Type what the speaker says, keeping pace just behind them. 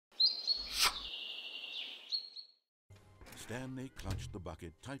Stanley clutched the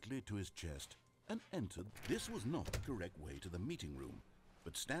bucket tightly to his chest and entered. This was not the correct way to the meeting room,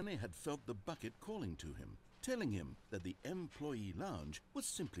 but Stanley had felt the bucket calling to him, telling him that the employee lounge was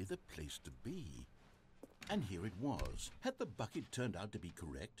simply the place to be. And here it was. Had the bucket turned out to be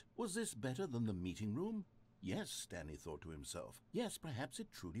correct? Was this better than the meeting room? Yes, Stanley thought to himself. Yes, perhaps it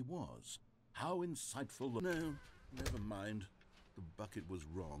truly was. How insightful. No, never mind. The bucket was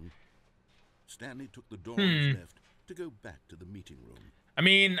wrong. Stanley took the door on his left to go back to the meeting room. I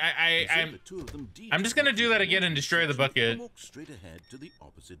mean, I'm just gonna do that again and destroy the bucket. Walk straight ahead to the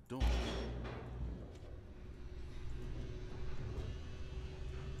opposite door.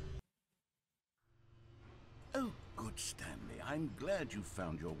 Oh, good, Stanley. I'm glad you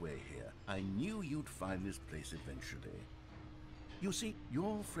found your way here. I knew you'd find this place eventually. You see,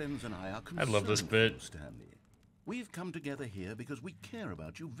 your friends and I are concerned. I love this bit. For you, Stanley. We've come together here because we care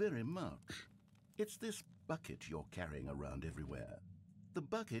about you very much. It's this bucket you're carrying around everywhere. The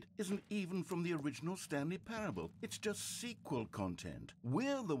bucket isn't even from the original Stanley Parable. It's just sequel content.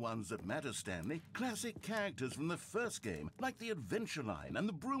 We're the ones that matter, Stanley. Classic characters from the first game, like the Adventure Line and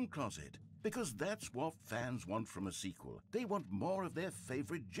the Broom Closet. Because that's what fans want from a sequel. They want more of their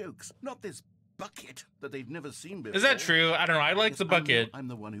favorite jokes, not this bucket that they've never seen before. Is that true? I don't know. I like the bucket. I'm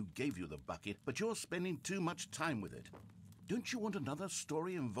the one who gave you the bucket, but you're spending too much time with it. Don't you want another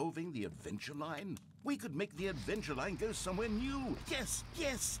story involving the Adventure Line? We could make the Adventure Line go somewhere new. Yes,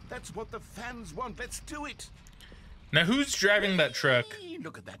 yes, that's what the fans want. Let's do it. Now, who's driving that truck? Hey,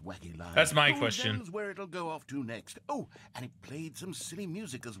 look at that wacky line. That's my Who question. knows where it'll go off to next? Oh, and it played some silly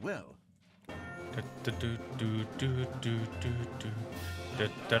music as well.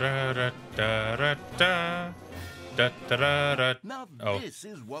 Now this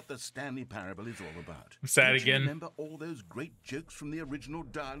is what the Stanley Parable is all about. I'm sad Don't you again. remember all those great jokes from the original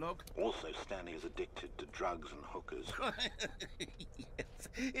dialogue? Also, Stanley is addicted to drugs and hookers. Yes,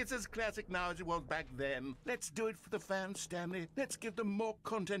 it's as classic now as it was back then. Let's do it for the fans, Stanley. Let's give them more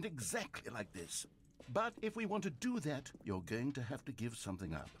content exactly like this. But if we want to do that, you're going to have to give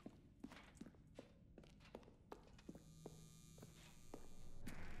something up.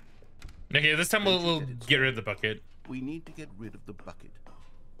 Okay, this time we'll get rid of the bucket. We need to get rid of the bucket.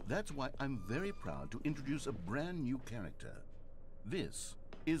 That's why I'm very proud to introduce a brand new character. This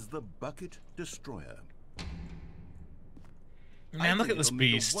is the Bucket Destroyer. Man, look at this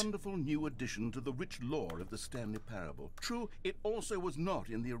beast. A wonderful new addition to the rich lore of the Stanley Parable. True, it also was not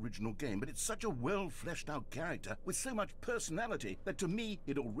in the original game, but it's such a well-fleshed-out character with so much personality that to me,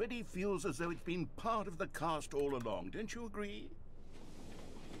 it already feels as though it's been part of the cast all along. Don't you agree?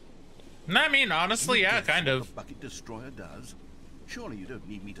 I mean, honestly, yeah, kind of. The Bucket Destroyer does. Surely you don't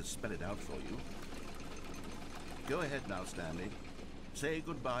need me to spell it out for you. Go ahead now, Stanley. Say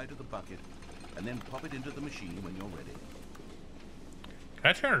goodbye to the bucket, and then pop it into the machine when you're ready. Can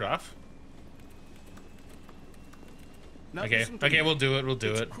I turn it off? Now, okay, we'll do it. We'll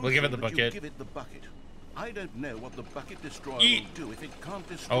do it. We'll give it the bucket. Give it the bucket. I don't know what the Bucket Destroyer Eat. will do if it can't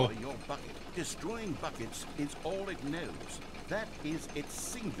destroy your bucket. Destroying buckets is all it knows. That is its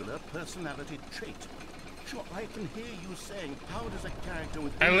singular personality trait. Sure, I can hear you saying, how does a character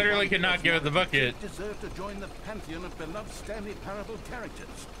with... I literally cannot give it the bucket. ...deserve to join the pantheon of beloved Stanley Parable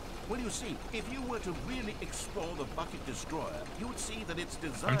characters? Well, you see, if you were to really explore the Bucket Destroyer, you would see that its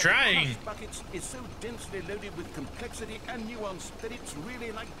design I'm trying. of buckets is so densely loaded with complexity and nuance that it's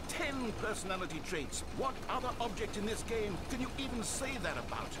really like 10 personality traits. What other object in this game can you even say that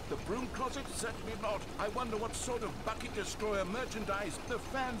about? The Broom Closet? Certainly not. I wonder what sort of Bucket Destroyer merchandise the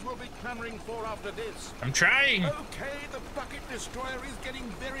fans will be clamoring for after this. I'm trying. Okay, the Bucket Destroyer is getting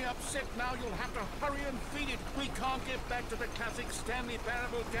very upset now. You'll have to hurry and feed it. We can't get back to the classic Stanley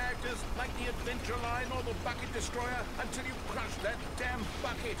Parable characters like the Adventure Line or the Bucket Destroyer until you crush that damn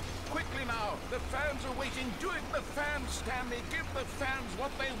bucket. Quickly now, the fans are waiting. Do it, the fans, Stanley. Give the fans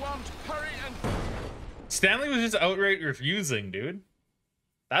what they want. Hurry and... Stanley was just outright refusing, dude.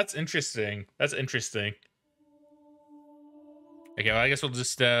 That's interesting. That's interesting. Okay, well, I guess we'll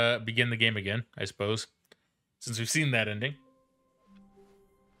just begin the game again, I suppose, since we've seen that ending.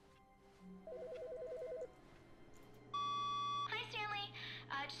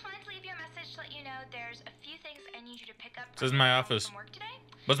 This is my office.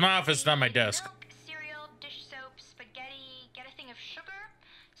 What's my office? Not my desk. Milk, cereal, dish soap, spaghetti, get a thing of sugar,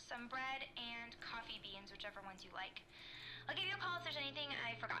 some bread, and coffee beans, whichever ones you like. I'll give you a call if there's anything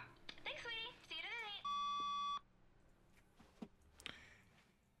I forgot. Thanks, sweetie. See you tonight.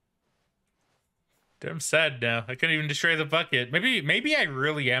 Dude, I'm sad now. I couldn't even destroy the bucket. Maybe I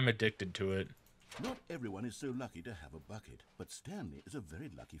really am addicted to it. Not everyone is so lucky to have a bucket, but Stanley is a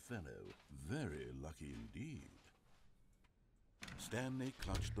very lucky fellow. Very lucky indeed. Stanley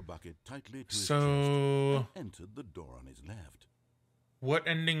clutched the bucket tightly to his chest So, and entered the door on his left. what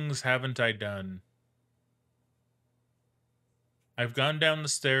endings haven't I done? I've gone down the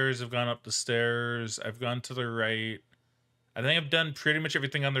stairs, I've gone up the stairs, I've gone to the right. I think I've done pretty much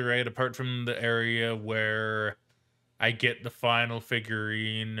everything on the right, apart from the area where I get the final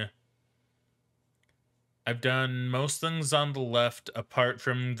figurine. I've done most things on the left, apart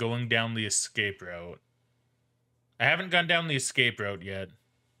from going down the escape route. I haven't gone down the escape route yet.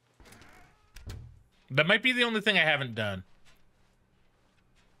 That might be the only thing I haven't done.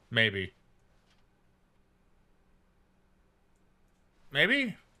 Maybe.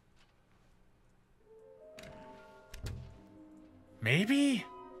 Maybe? Maybe?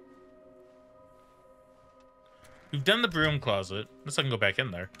 We've done the broom closet. Unless I can go back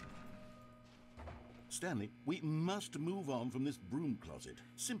in there. Stanley, we must move on from this broom closet,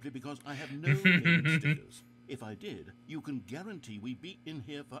 simply because I have no remaining stickers. If I did, you can guarantee we'd be in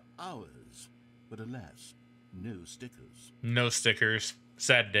here for hours. But alas, no stickers. No stickers.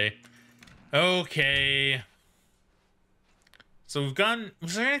 Sad day. Okay. So we've gone...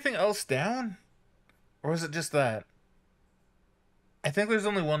 Was there anything else down? Or was it just that? I think there's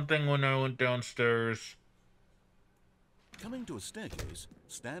only one thing when I went downstairs. Coming to a staircase,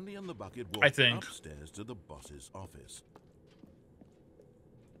 Stanley and the bucket walked upstairs to the boss's office.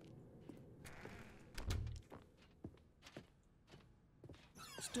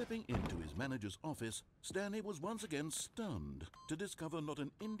 Stepping into his manager's office, Stanley was once again stunned to discover not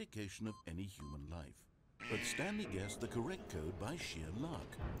an indication of any human life. But Stanley guessed the correct code by sheer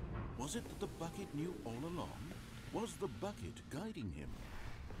luck. Was it that the bucket knew all along? Was the bucket guiding him?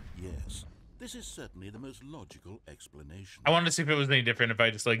 Yes, this is certainly the most logical explanation. I wanted to see if it was any different if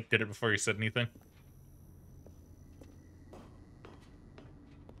I just, like, did it before you said anything.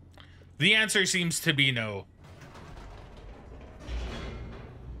 The answer seems to be no.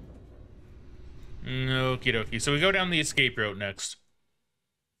 Okie dokie. So we go down the escape route next.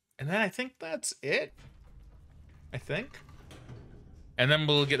 And then I think that's it. I think. And then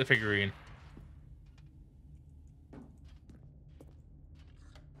we'll get the figurine.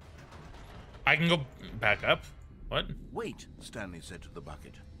 I can go back up. What? Wait, Stanley said to the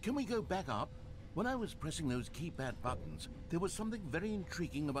bucket. Can we go back up? When I was pressing those keypad buttons, there was something very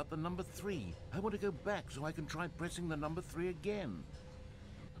intriguing about the number 3. I want to go back so I can try pressing the number 3 again.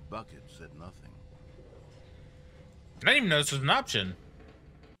 The bucket said nothing. I didn't even know this was an option.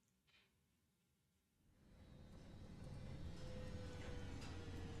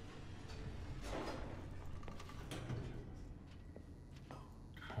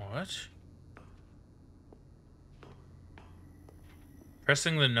 What?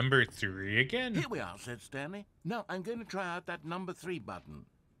 Pressing the number 3 again? Here we are, said Stanley. Now I'm going to try out that number 3 button.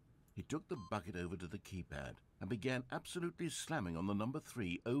 He took the bucket over to the keypad and began absolutely slamming on the number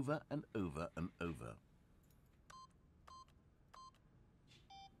 3 over and over and over.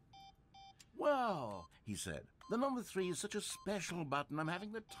 Well, he said, the number 3 is such a special button. I'm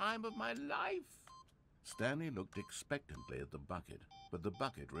having the time of my life. Stanley looked expectantly at the bucket, but the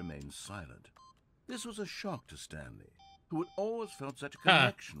bucket remained silent. This was a shock to Stanley, who had always felt such a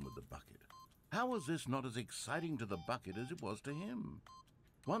connection with the bucket. How was this not as exciting to the bucket as it was to him?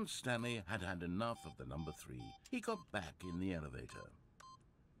 Once Stanley had had enough of the number 3, he got back in the elevator.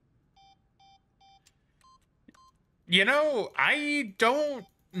 You know, I don't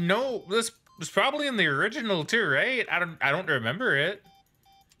know. This was probably in the original too, right? I don't remember it.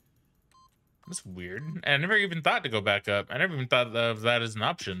 That's weird. I never even thought to go back up. I never even thought of that as an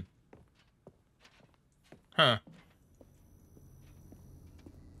option. Huh.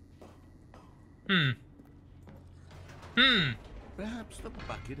 Perhaps the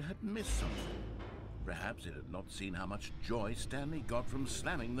bucket had missed something. Perhaps it had not seen how much joy Stanley got from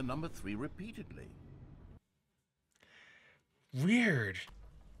slamming the number 3 repeatedly. Weird.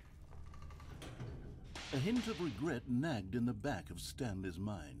 A hint of regret nagged in the back of Stanley's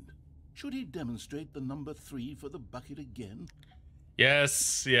mind. Should he demonstrate the number 3 for the bucket again?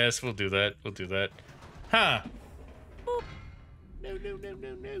 Yes, we'll do that. We'll do that. Huh. No, no, no,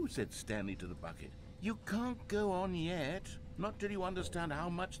 no, no, said Stanley to the bucket. You can't go on yet. Not till you understand how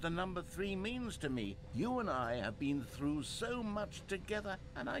much the number 3 means to me. You and I have been through so much together,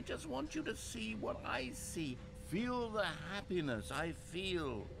 and I just want you to see what I see. Feel the happiness I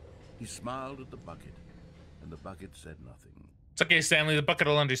feel. He smiled at the bucket, and the bucket said nothing. It's okay, Stanley. The bucket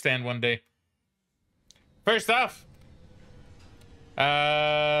will understand one day. First off,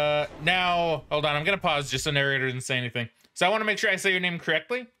 now, hold on. I'm going to pause just so narrator didn't say anything. So I want to make sure I say your name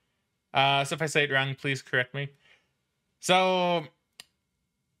correctly. So if I say it wrong, please correct me. So,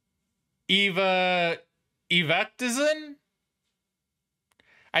 Evactizin?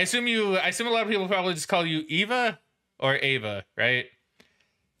 I assume a lot of people probably just call you Eva or Ava, right?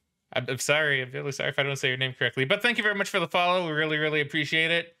 I'm sorry. I'm really sorry if I don't say your name correctly. But thank you very much for the follow. We really, really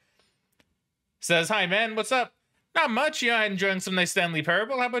appreciate it. Says, hi, man. What's up? Not much. Yeah, enjoying some nice Stanley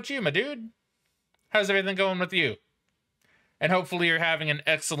Parable. How about you, my dude? How's everything going with you? And hopefully you're having an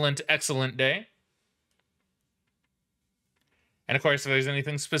excellent, excellent day. And of course, if there's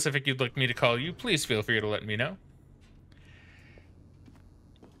anything specific you'd like me to call you, please feel free to let me know.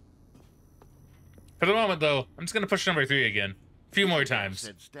 For the moment, though, I'm just going to push number 3 again. A few more times.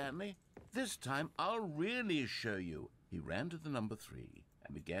 Said Stanley. This time I'll really show you. He ran to the number 3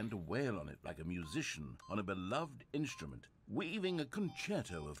 and began to wail on it like a musician on a beloved instrument, weaving a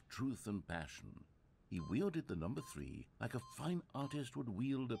concerto of truth and passion. He wielded the number 3 like a fine artist would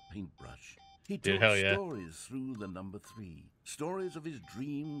wield a paintbrush. He told stories through the number 3, stories of his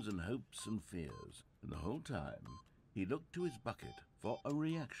dreams and hopes and fears. And the whole time, he looked to his bucket for a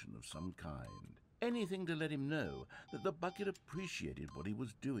reaction of some kind. Anything to let him know that the bucket appreciated what he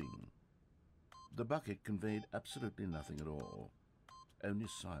was doing. The bucket conveyed absolutely nothing at all, only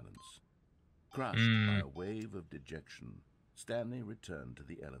silence. Crushed by a wave of dejection, Stanley returned to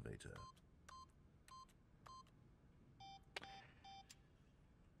the elevator.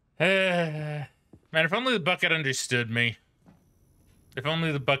 Man, if only the bucket understood me. If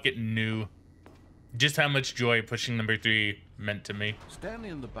only the bucket knew just how much joy pushing number 3 meant to me. Stanley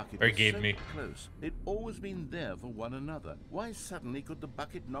and the bucket or were gave so me. close. They'd always been there for one another. Why suddenly could the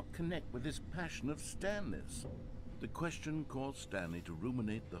bucket not connect with this passion of Stanley's? The question caused Stanley to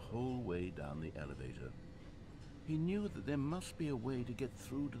ruminate the whole way down the elevator. He knew that there must be a way to get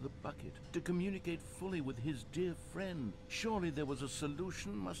through to the bucket, to communicate fully with his dear friend. Surely there was a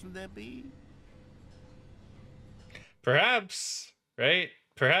solution, mustn't there be? Perhaps, right?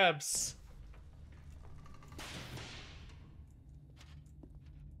 Perhaps.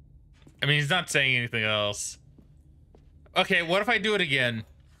 I mean, he's not saying anything else. Okay, what if I do it again?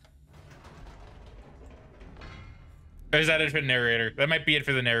 Or is that it for the narrator? That might be it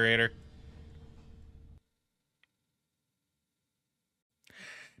for the narrator.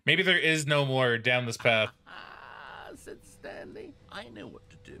 Maybe there is no more down this path. Said Stanley. I know what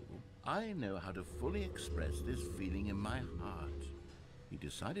to do. I know how to fully express this feeling in my heart. He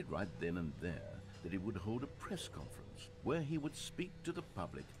decided right then and there that he would hold a press conference where he would speak to the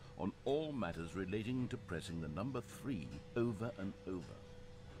public on all matters relating to pressing the number 3 over and over.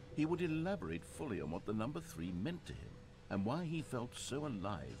 He would elaborate fully on what the number 3 meant to him and why he felt so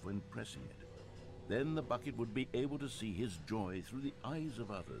alive when pressing it. Then the bucket would be able to see his joy through the eyes of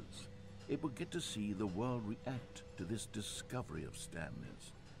others. It would get to see the world react to this discovery of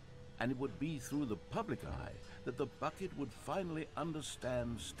Stanley's. And it would be through the public eye that the bucket would finally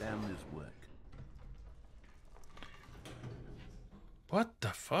understand Stanley's work. What the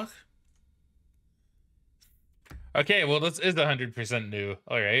fuck? Okay, well, this is 100% new.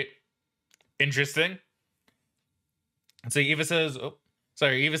 All right. Interesting. So Eva says,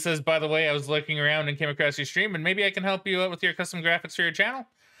 Eva says, by the way, I was looking around and came across your stream, and maybe I can help you out with your custom graphics for your channel.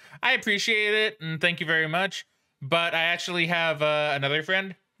 I appreciate it, and thank you very much. But I actually have another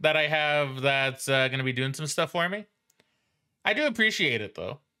friend that I have that's going to be doing some stuff for me. I do appreciate it,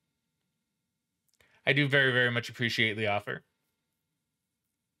 though. I do very, very much appreciate the offer.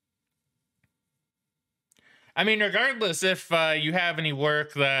 I mean, regardless, if you have any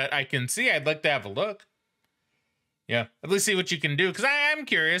work that I can see, I'd like to have a look. Yeah, at least see what you can do, because I'm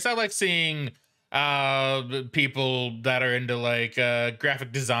curious. I like seeing people that are into like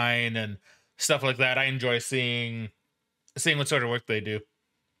graphic design and stuff like that. I enjoy seeing what sort of work they do.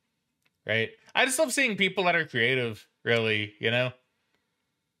 Right? I just love seeing people that are creative, really, you know?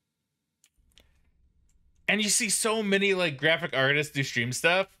 And you see so many like graphic artists do stream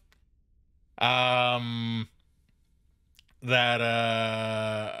stuff.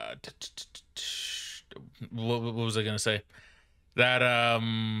 What was I gonna say? That I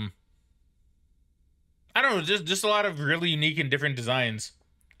don't know, just a lot of really unique and different designs.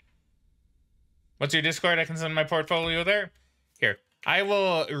 What's your Discord? I can send my portfolio there. Here, I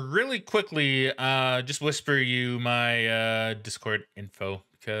will really quickly just whisper you my Discord info,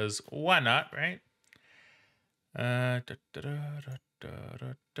 because why not, right? Okay,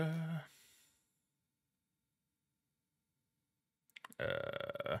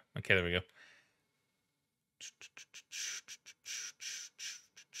 there we go.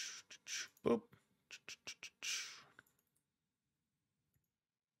 Boop.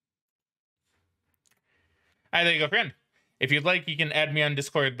 Hi, there you go, friend. If you'd like, you can add me on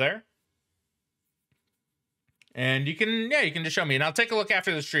Discord there. And you can just show me, and I'll take a look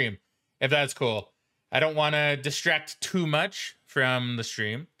after the stream, if that's cool. I don't want to distract too much from the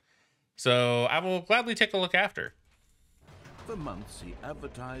stream. So I will gladly take a look after. For months, he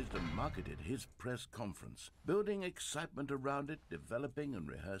advertised and marketed his press conference, building excitement around it, developing and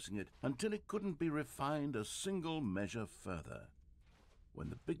rehearsing it, until it couldn't be refined a single measure further. When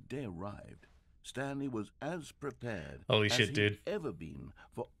the big day arrived, Stanley was as prepared Holy as shit, he'd dude. ever been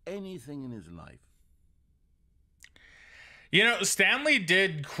for anything in his life. You know, Stanley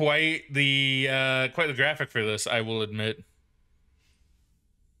did quite the graphic for this, I will admit.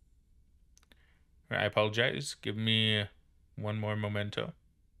 I apologize. Give me one more memento.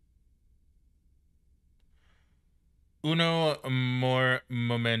 Uno more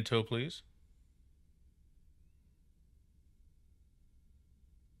memento, please.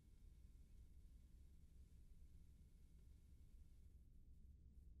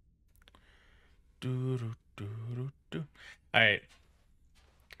 All right.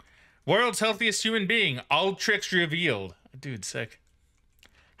 World's healthiest human being. All tricks revealed. Dude, sick.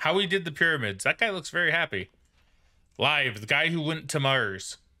 How he did the pyramids. That guy looks very happy. Live. The guy who went to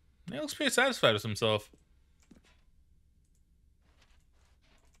Mars. He looks pretty satisfied with himself.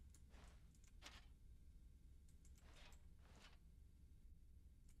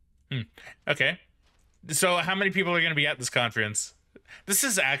 Okay. So how many people are going to be at this conference? This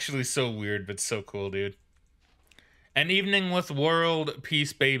is actually so weird, but so cool, dude. An evening with World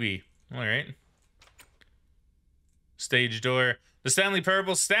Peace Baby. All right. Stage door. The Stanley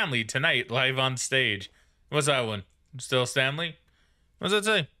Parable. Stanley tonight, live on stage. What's that one? Still Stanley? What does that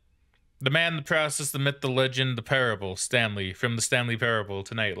say? The man, the process, the myth, the legend, the parable. Stanley from the Stanley Parable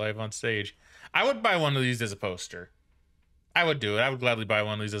tonight, live on stage. I would buy one of these as a poster. I would do it. I would gladly buy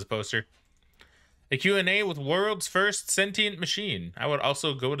one of these as a poster. A Q&A with world's first sentient machine. I would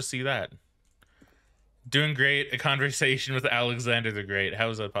also go to see that. Doing great. A conversation with Alexander the Great. How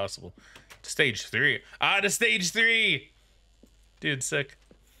is that possible? Stage 3. To stage 3! Dude, sick.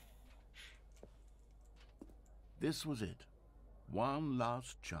 This was it. One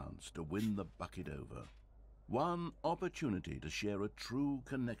last chance to win the bucket over. One opportunity to share a true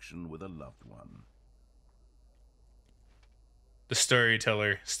connection with a loved one. The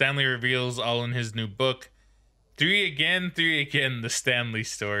storyteller. Stanley reveals all in his new book. 3 again, the Stanley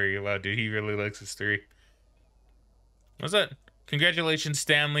story. Wow, dude, he really likes his 3. What's that? Congratulations,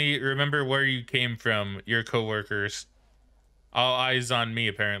 Stanley. Remember where you came from. Your coworkers. All eyes on me,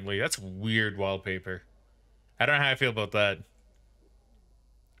 apparently. That's weird wallpaper. I don't know how I feel about that.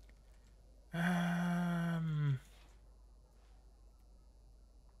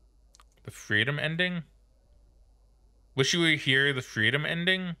 The freedom ending? Wish you were here, the freedom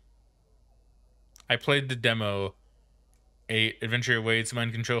ending? I played the demo. 8. Adventure awaits,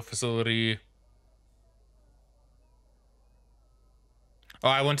 mind control facility. Oh,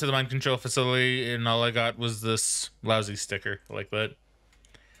 I went to the mind control facility and all I got was this lousy sticker like that.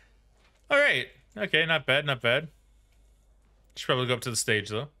 Alright. Okay, not bad, not bad. Should probably go up to the stage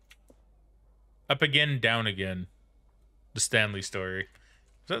though. Up again, down again. The Stanley story.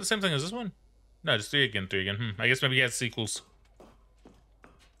 Is that the same thing as this one? No, just 3 again, 3 again. I guess maybe he has sequels.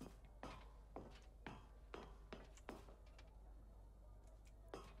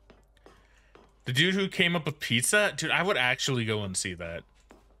 The dude who came up with pizza? Dude, I would actually go and see that.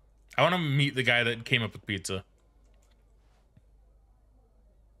 I want to meet the guy that came up with pizza.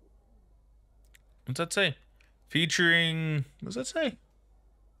 What's that say? Featuring... What's that say?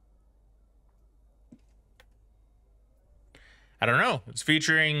 I don't know. It's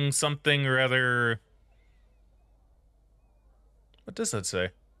featuring something or other. What does that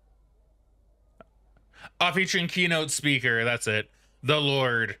say? Oh, featuring keynote speaker. That's it. The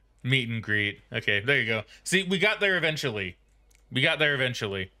Lord meet and greet. Okay, there you go. See, we got there eventually. We got there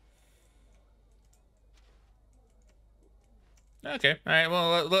eventually. Okay. All right.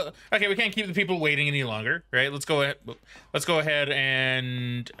 Well, okay. We can't keep the people waiting any longer, right? Let's go ahead. Let's go ahead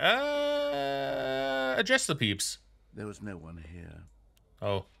and address the peeps. There was no one here.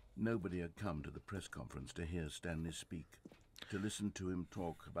 Oh. Nobody had come to the press conference to hear Stanley speak, to listen to him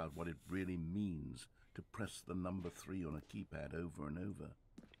talk about what it really means to press the number 3 on a keypad over and over.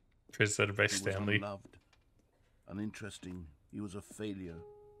 Presented by Stanley. He was unloved, uninteresting. He was a failure.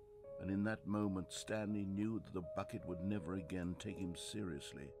 And in that moment, Stanley knew that the bucket would never again take him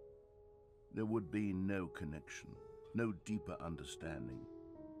seriously. There would be no connection, no deeper understanding.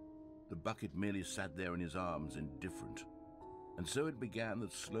 The bucket merely sat there in his arms, indifferent. And so it began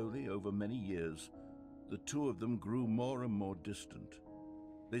that slowly, over many years, the two of them grew more and more distant.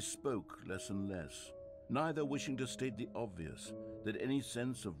 They spoke less and less, neither wishing to state the obvious, that any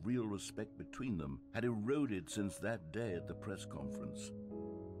sense of real respect between them had eroded since that day at the press conference.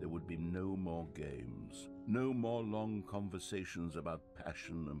 There would be no more games, no more long conversations about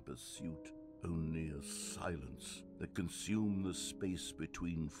passion and pursuit, only a silence that consumed the space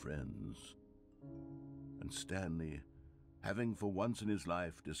between friends. And Stanley, having for once in his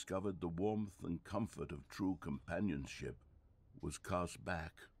life discovered the warmth and comfort of true companionship, was cast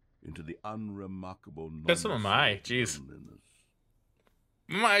back into the unremarkable That's some of my, jeez.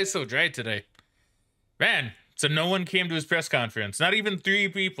 My eyes so dry today. Man, so no one came to his press conference. Not even 3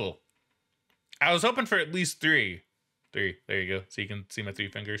 people. I was hoping for at least 3. 3. There you go. So you can see my 3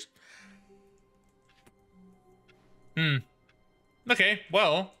 fingers. Okay,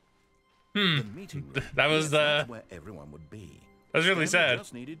 well. The meeting room. That was where everyone would be. That was really Stanley sad.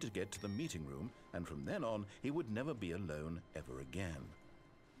 Just needed to get to the meeting room, and from then on, he would never be alone ever again.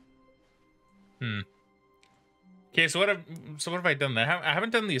 Okay, so what have I done there? I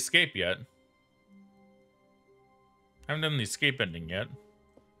haven't done the escape yet. I haven't done the escape ending yet.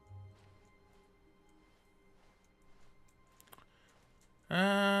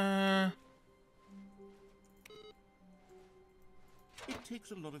 It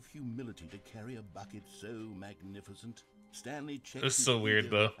takes a lot of humility to carry a bucket so magnificent. Stanley checked This is his so weird,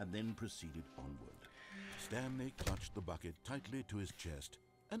 ego though. and then proceeded onward. Stanley clutched the bucket tightly to his chest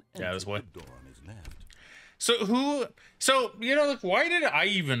and Yeah, entered this way. the door on his left. So, you know, like, why did I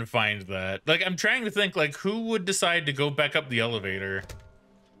even find that? Like, I'm trying to think, like, who would decide to go back up the elevator?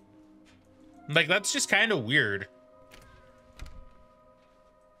 Like, that's just kind of weird.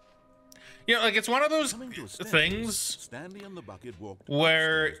 You know, like, it's one of those things Stanley and the bucket walked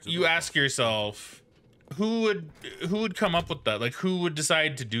where upstairs to you the ask yourself, who would come up with that? Like, who would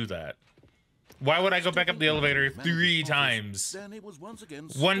decide to do that? Why would I go back up the elevator 3 times? Stanley was once again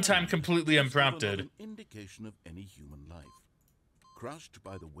One time stunned, completely as though not unprompted. an indication of any human life. Crushed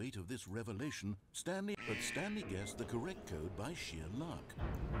by the weight of this revelation, Stanley guessed the correct code by sheer luck.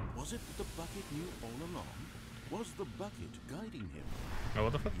 Was it that the bucket knew all along? Was the bucket guiding him? Oh,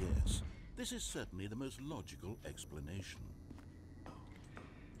 what the fuck? Yes, this is certainly the most logical explanation.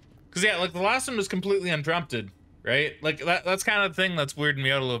 Because, yeah, like, the last one was completely unprompted, right? Like, that's kind of the thing that's weirding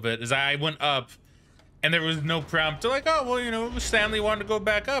me out a little bit, is I went up, and there was no prompt. They're like, oh, well, you know, Stanley wanted to go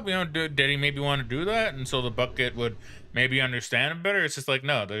back up. You know, did he maybe want to do that? And so the bucket would maybe understand him better? It's just like,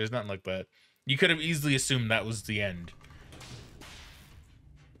 no, there's nothing like that. You could have easily assumed that was the end.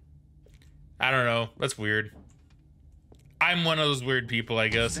 I don't know. That's weird. I'm one of those weird people, I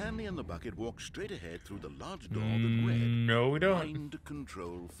guess. Stanley and the bucket walked straight ahead through the large door that read, No, we don't. Mind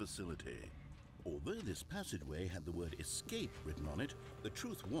Control Facility. Although this passageway had the word escape written on it, the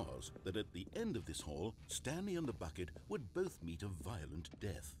truth was that at the end of this hall, Stanley and the bucket would both meet a violent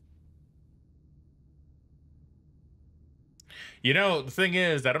death. You know, the thing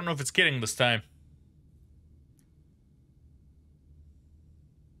is, I don't know if it's kidding this time.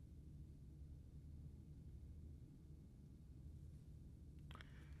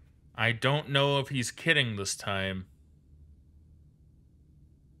 I don't know if he's kidding this time.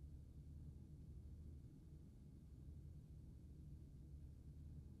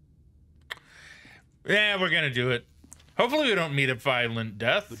 Yeah, we're gonna do it. Hopefully we don't meet a violent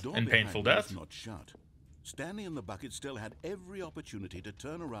death The door and behind painful them was death. not shut. Stanley and the bucket still had every opportunity to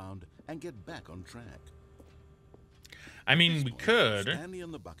turn around and get back on track. I mean, At we this point, could. Stanley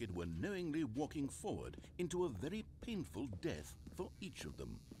and the bucket were knowingly walking forward into a very painful death for each of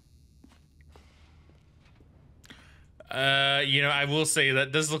them. You know, I will say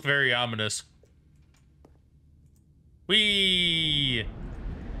that does look very ominous. Whee!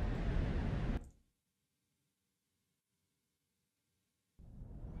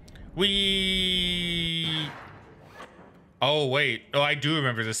 Whee! Oh, wait. Oh, I do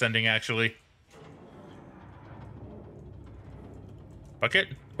remember this ending, actually. Bucket?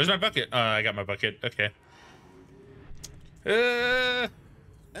 Where's my bucket? Oh, I got my bucket. Okay.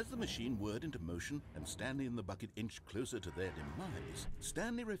 As the machine whirred into motion and Stanley and the bucket inched closer to their demise,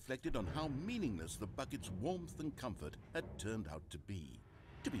 Stanley reflected on how meaningless the bucket's warmth and comfort had turned out to be.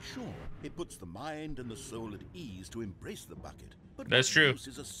 To be sure, it puts the mind and the soul at ease to embrace the bucket, but That's what true. use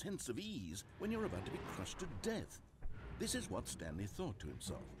is a sense of ease when you're about to be crushed to death? This is what Stanley thought to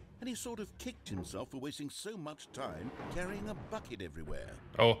himself, and he sort of kicked himself for wasting so much time carrying a bucket everywhere.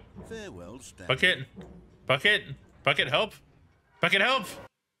 Oh. Farewell, Stanley. Bucket. Bucket. Bucket, help. Bucket, help.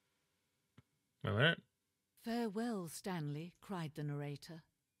 Wait a minute. "Farewell, Stanley," cried the narrator,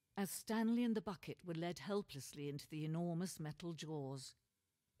 as Stanley and the bucket were led helplessly into the enormous metal jaws.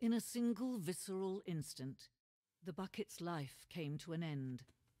 In a single visceral instant, the bucket's life came to an end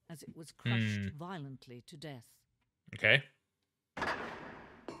as it was crushed violently to death. Okay.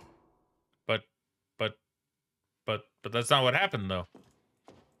 But that's not what happened, though.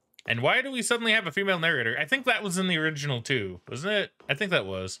 And why do we suddenly have a female narrator? I think that was in the original too, wasn't it? I think that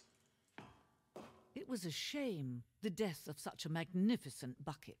was. It was a shame, the death of such a magnificent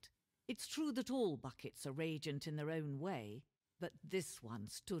bucket. It's true that all buckets are radiant in their own way, but this one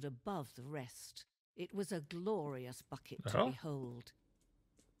stood above the rest. It was a glorious bucket to behold.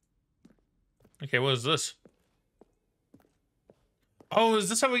 Okay, what is this? Oh, is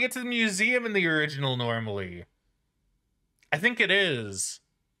this how we get to the museum in the original normally? I think it is.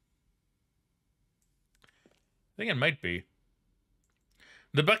 I think it might be.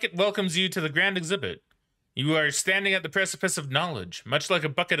 The bucket welcomes you to the grand exhibit. You are standing at the precipice of knowledge, much like a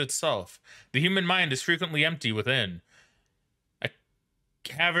bucket itself. The human mind is frequently empty within. A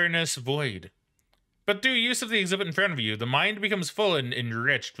cavernous void. But through use of the exhibit in front of you, the mind becomes full and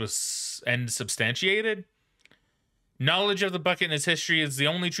enriched and substantiated. Knowledge of the bucket and its history is the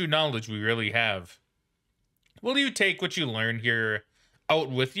only true knowledge we really have. Will you take what you learn here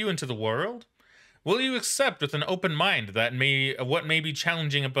out with you into the world? Will you accept with an open mind that what may be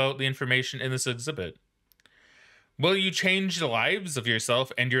challenging about the information in this exhibit? Will you change the lives of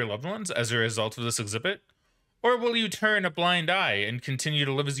yourself and your loved ones as a result of this exhibit? Or will you turn a blind eye and continue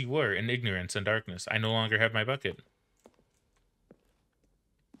to live as you were in ignorance and darkness? I no longer have my bucket.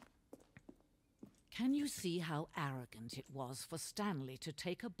 Can you see how arrogant it was for Stanley to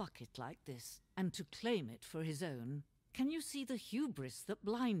take a bucket like this and to claim it for his own? Can you see the hubris that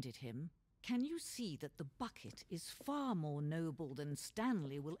blinded him? Can you see that the bucket is far more noble than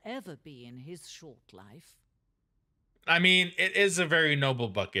Stanley will ever be in his short life? I mean, it is a very noble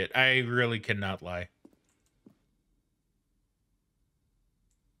bucket. I really cannot lie.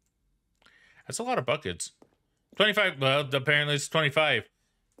 That's a lot of buckets. 25, well, apparently it's 25.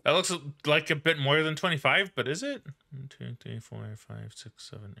 That looks like a bit more than 25, but is it? 1, 2, 3, 4, 5, 6,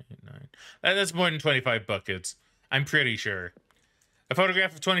 7, 8, 9. That's more than 25 buckets. I'm pretty sure. A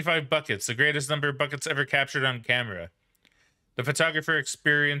photograph of 25 buckets, the greatest number of buckets ever captured on camera. The photographer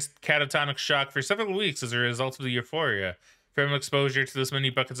experienced catatonic shock for several weeks as a result of the euphoria from exposure to this many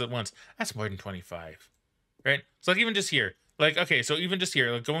buckets at once. That's more than 25, right? It's like even just here. Like, okay, so even just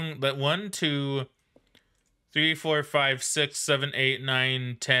here, like going that 1, 2, 3, 4, 5, 6, 7, 8,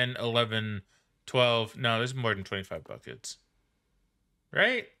 9, 10, 11, 12. No, there's more than 25 buckets.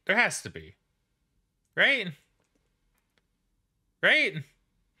 Right? There has to be. Right? Right?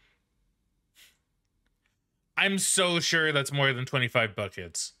 I'm so sure that's more than 25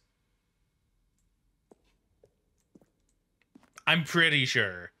 buckets. I'm pretty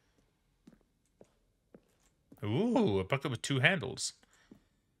sure. Ooh, a bucket with 2 handles.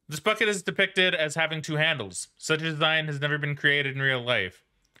 This bucket is depicted as having 2 handles. Such a design has never been created in real life,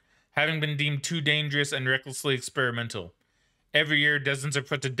 having been deemed too dangerous and recklessly experimental. Every year, dozens are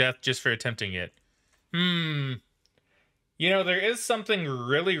put to death just for attempting it. You know, there is something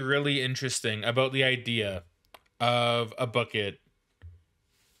really, really interesting about the idea of a bucket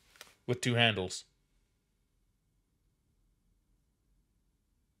with 2 handles.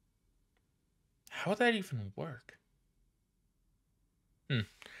 How would that even work?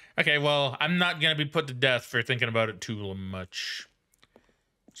 Okay, well, I'm not going to be put to death for thinking about it too much.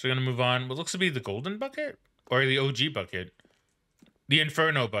 So we're going to move on. What looks to be the golden bucket? Or the OG bucket? The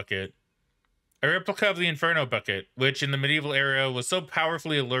Inferno bucket. A replica of the Inferno bucket, which in the medieval era was so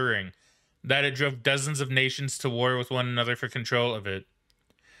powerfully alluring that it drove dozens of nations to war with one another for control of it.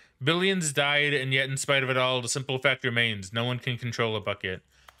 Billions died, and yet in spite of it all, the simple fact remains, no one can control a bucket.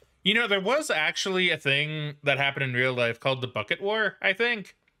 You know, there was actually a thing that happened in real life called the Bucket War, I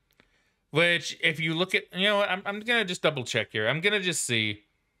think. Which, if you look at... You know what? I'm going to just double check here. I'm going to just see.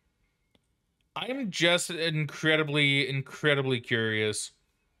 I'm just incredibly, incredibly curious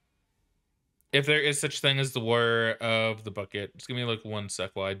if there is such thing as the War of the Bucket. Just give me like 1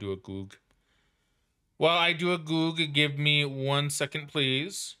 sec while I do a goog. While I do a goog, give me 1 second,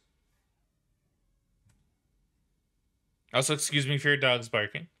 please. Also, excuse me for your dog's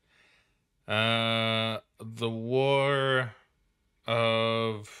barking. The War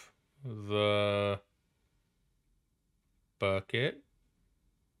of the Bucket.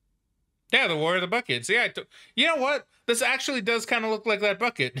 Yeah, the War of the Buckets. Yeah, you know what? This actually does kind of look like that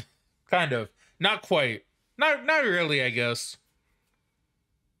bucket. Kind of. Not quite. Not really, I guess.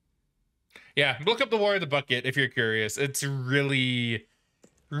 Yeah, look up the War of the Bucket if you're curious. It's really,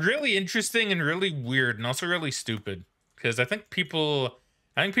 really interesting and really weird and also really stupid. Because I think people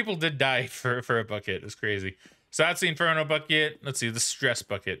did die for a bucket. It's crazy. So that's the Inferno bucket. Let's see, the Stress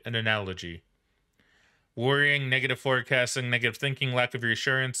bucket, an analogy. Worrying, negative forecasting, negative thinking, lack of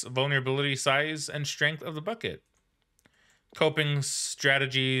reassurance, vulnerability, size, and strength of the bucket. Coping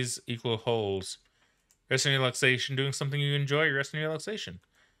strategies equal holes. Rest and relaxation, doing something you enjoy, rest and relaxation.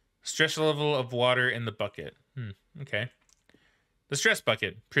 Stress level of water in the bucket. Okay. The stress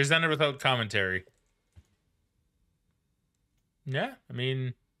bucket, presented without commentary. Yeah, I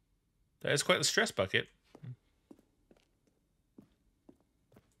mean, that is quite the stress bucket.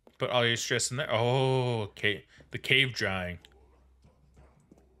 Put all your stress in there. Oh, okay. The cave drawing.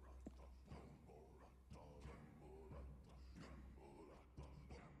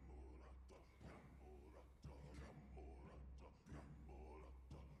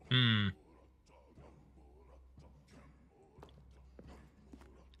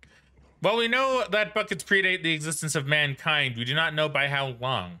 While we know that buckets predate the existence of mankind, we do not know by how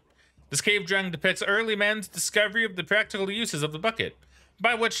long. This cave drawing depicts early man's discovery of the practical uses of the bucket,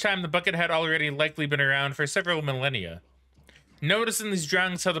 by which time the bucket had already likely been around for several millennia. Notice in these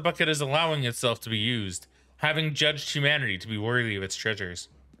drawings how the bucket is allowing itself to be used, having judged humanity to be worthy of its treasures.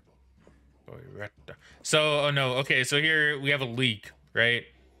 So, oh no, okay, so here we have a leak, right?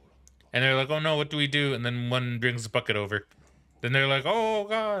 And they're like, oh no, what do we do? And then one brings the bucket over. Then they're like, oh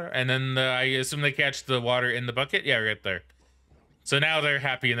god. And then I assume they catch the water in the bucket? Yeah, right there. So now they're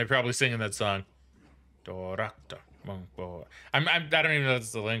happy and they're probably singing that song. I don't even know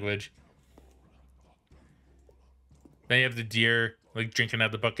that's the language. Then you have the deer, like, drinking out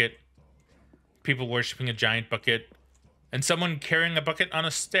of the bucket. People worshipping a giant bucket. And someone carrying a bucket on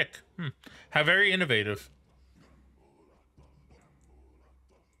a stick. How very innovative.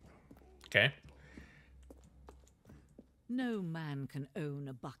 Okay. No man can own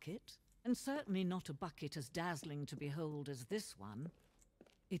a bucket, and certainly not a bucket as dazzling to behold as this one.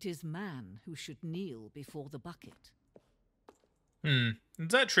 It is man who should kneel before the bucket. Is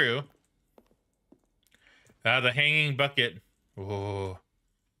that true? The hanging bucket. Oh.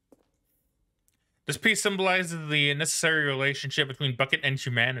 This piece symbolizes the necessary relationship between bucket and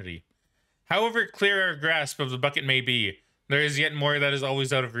humanity. However clear our grasp of the bucket may be, there is yet more that is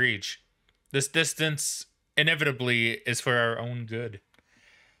always out of reach. This distance inevitably is for our own good.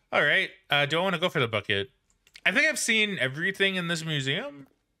 All right, do I want to go for the bucket? I think I've seen everything in this museum,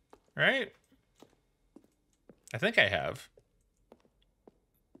 right? I think I have.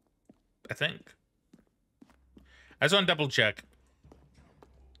 I think. I just want to double check.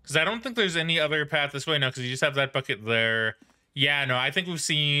 Because I don't think there's any other path this way. No, because you just have that bucket there. Yeah, no, I think we've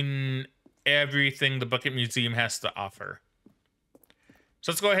seen everything the Bucket Museum has to offer.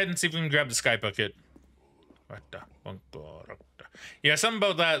 So let's go ahead and see if we can grab the sky bucket. Yeah, something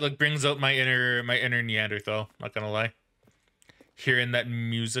about that like brings out my inner Neanderthal, not gonna lie. Hearing that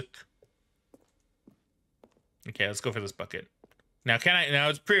music. Okay, let's go for this bucket. Now now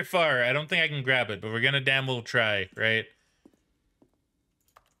it's pretty far. I don't think I can grab it, but we're gonna damn well try, right?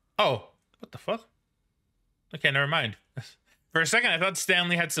 Oh, what the fuck? Okay, never mind. For a second I thought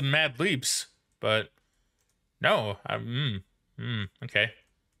Stanley had some mad leaps, but no. Okay.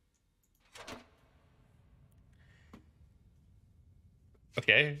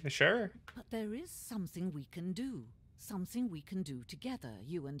 Okay, sure. But there is something we can do. Something we can do together,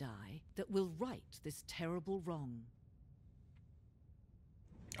 you and I, that will right this terrible wrong.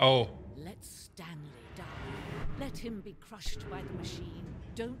 Oh. Let Stanley die. Let him be crushed by the machine.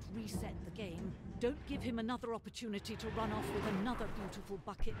 Don't reset the game. Don't give him another opportunity to run off with another beautiful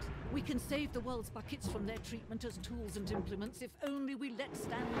bucket. We can save the world's buckets from their treatment as tools and implements if only we let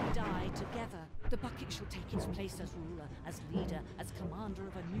Stanley die together. The bucket shall take his place as ruler, as leader, as commander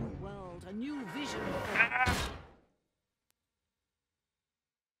of a new world, a new vision for...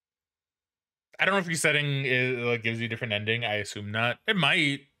 I don't know if resetting like gives you a different ending. I assume not. It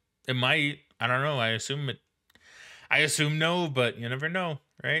might. It might. I don't know. I assume it. I assume no, but you never know,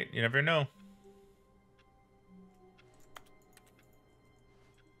 right? You never know.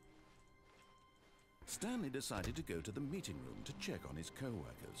 Stanley decided to go to the meeting room to check on his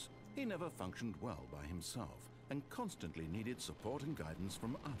co-workers. He never functioned well by himself and constantly needed support and guidance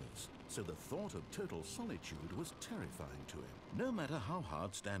from others. So the thought of total solitude was terrifying to him. No matter how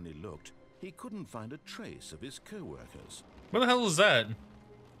hard Stanley looked, he couldn't find a trace of his co-workers. What the hell is that?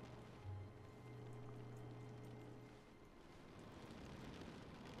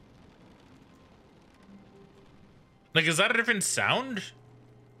 Like, is that a different sound?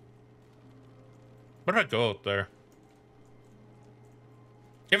 What if I go out there?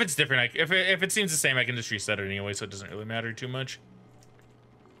 If it's different, if it seems the same, I can just reset it anyway, so it doesn't really matter too much.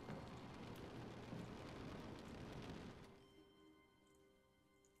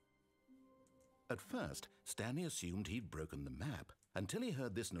 At first, Stanley assumed he'd broken the map until he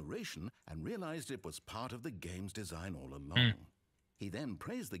heard this narration and realized it was part of the game's design all along. He then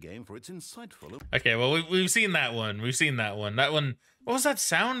praised the game for its insightful... Okay, well, we've seen that one. We've seen that one. That one... What was that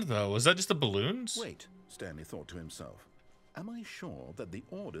sound, though? Was that just the balloons? Wait, Stanley thought to himself. Am I sure that the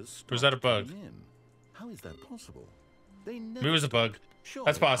orders Was that a stopped bug? coming in? How is that possible? They never Maybe it was a bug. Surely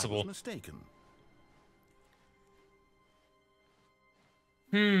That's I possible. was mistaken.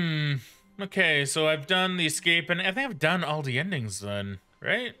 Okay, so I've done the escape, and I think I've done all the endings then,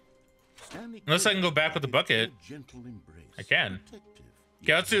 right? Stanley Unless I gave can go back with the bucket. a gentle embrace, I can. protective, Okay,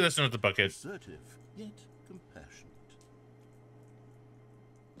 yet let's do this one with the bucket. assertive, yet compassionate.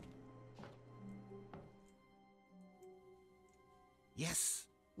 Yes,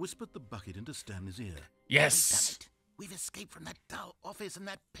 whispered the bucket into Stanley's ear. Yes. We've escaped from that dull office and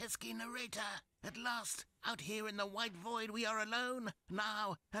that pesky narrator. At last, out here in the white void, we are alone.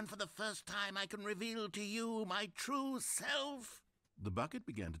 Now, and for the first time, I can reveal to you my true self. The bucket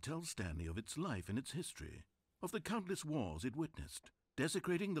began to tell Stanley of its life and its history, of the countless wars it witnessed,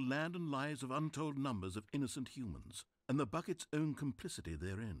 desecrating the land and lives of untold numbers of innocent humans, and the bucket's own complicity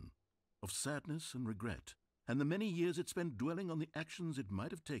therein, of sadness and regret, and the many years it spent dwelling on the actions it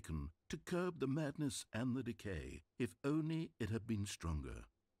might have taken to curb the madness and the decay, if only it had been stronger,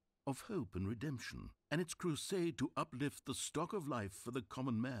 of hope and redemption, and its crusade to uplift the stock of life for the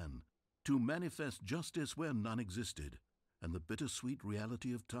common man, to manifest justice where none existed, and the bittersweet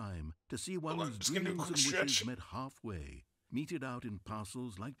reality of time, to see one's dreams and wishes met halfway, meted out in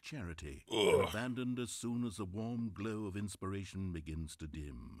parcels like charity, and abandoned as soon as the warm glow of inspiration begins to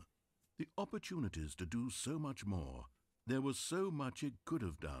dim. The opportunities to do so much more. There was so much it could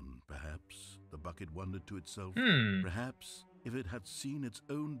have done, perhaps, the bucket wondered to itself. Perhaps, if it had seen its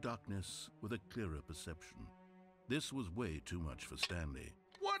own darkness with a clearer perception. This was way too much for Stanley.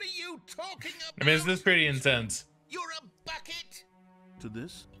 What are you talking about? I mean, this is pretty intense. You're a bucket? To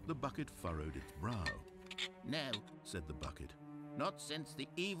this, the bucket furrowed its brow. No, said the bucket. Not since the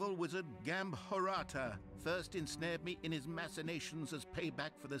evil wizard Gambhorata first ensnared me in his machinations as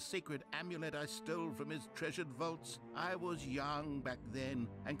payback for the sacred amulet I stole from his treasured vaults. I was young back then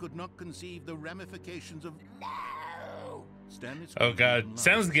and could not conceive the ramifications of... No! Stanley Oh god,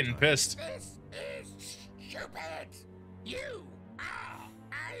 Stanley's getting pissed. This is stupid. You are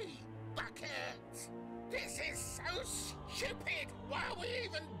a bucket. This is so stupid. Why are we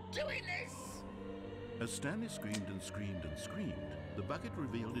even doing this? As Stanley screamed and screamed and screamed, the bucket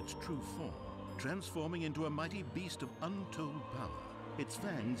revealed its true form, transforming into a mighty beast of untold power, its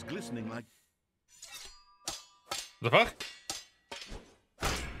fangs glistening like... The fuck?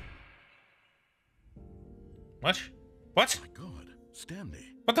 What? What? My God, Stanley.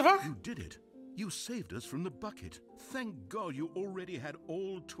 What the fuck? You did it. You saved us from the bucket. Thank God you already had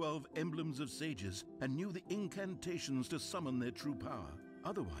all 12 emblems of sages and knew the incantations to summon their true power.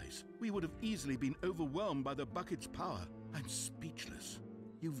 Otherwise, we would have easily been overwhelmed by the bucket's power. I'm speechless.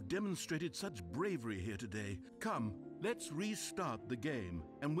 You've demonstrated such bravery here today. Come, let's restart the game,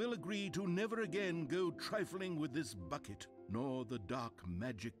 and we'll agree to never again go trifling with this bucket, nor the dark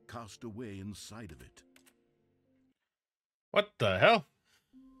magic cast away inside of it. What the hell?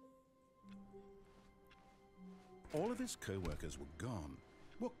 All of his co-workers were gone.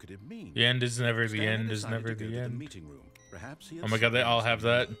 What could it mean? The end is never the Stanley end is decided never to go the to end. meeting room. Perhaps he had Oh my god, they all have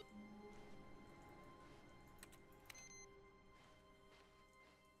that.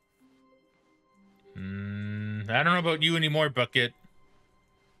 I don't know about you anymore, Bucket.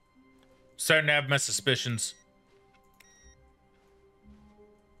 Starting to have my suspicions.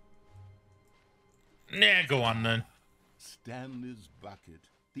 Nah, go on then. Stanley's bucket,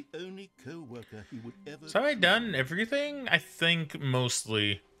 the only co-worker he would ever... So have I done everything? I think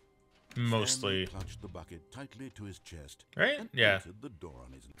mostly. Stanley clutched the bucket tightly to his chest, Right? and Yeah. entered the door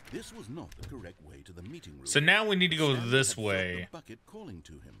on his... This was not the correct way to the meeting room. So now we need to go Stanley this had felt way. the bucket calling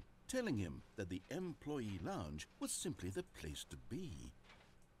to him, telling him that the employee lounge was simply the place to be.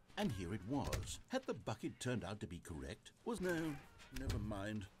 And here it was. Had the bucket turned out to be correct? No, never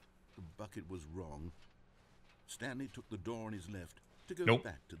mind. The bucket was wrong. Stanley took the door on his left to go Nope.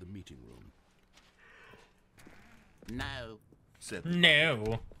 back to the meeting room. No, Said the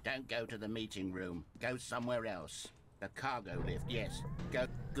No. don't go to the meeting room. Go somewhere else. The cargo lift, yes. Go.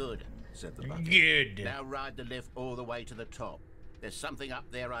 Good. said the bucket. Good. Now ride the lift all the way to the top. There's something up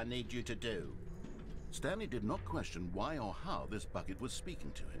there I need you to do. Stanley did not question why or how this bucket was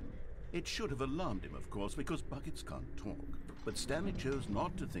speaking to him. It should have alarmed him, of course, because buckets can't talk. But Stanley chose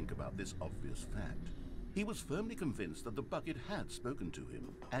not to think about this obvious fact. He was firmly convinced that the bucket had spoken to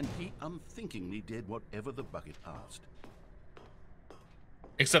him, and he unthinkingly did whatever the bucket asked.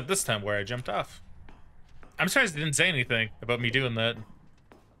 Except this time where I jumped off. I'm surprised they didn't say anything about me doing that.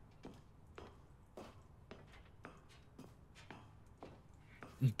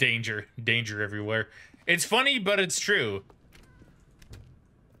 Danger. Danger everywhere. It's funny, but it's true.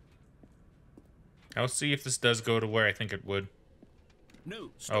 I'll see if this does go to where I think it would.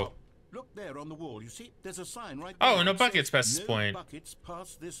 No, stop. Oh. Look there on the wall. You see, there's a sign right there. Oh, no that buckets says, past this point. No buckets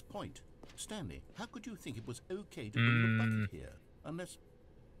past this point. Stanley, how could you think it was okay to bring the bucket here? Unless,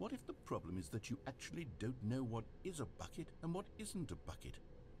 what if the problem is that you actually don't know what is a bucket and what isn't a bucket?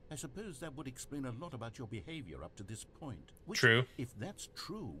 I suppose that would explain a lot about your behavior up to this point. Which, True. if that's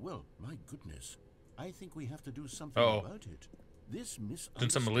true, well, my goodness. I think we have to do something about it. This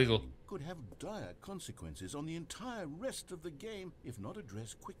something illegal. misunderstanding could have dire consequences on the entire rest of the game if not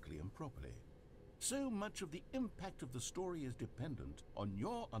addressed quickly and properly. So much of the impact of the story is dependent on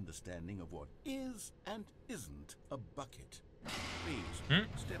your understanding of what is and isn't a bucket. Please,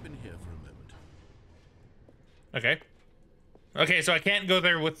 step in here for a moment. Okay. Okay, so I can't go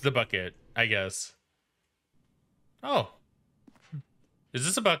there with the bucket, I guess. Oh. Is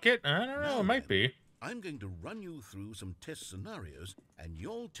this a bucket? I don't know, it might be. I'm going to run you through some test scenarios, and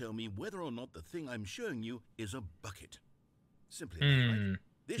you'll tell me whether or not the thing I'm showing you is a bucket. Simply that, right?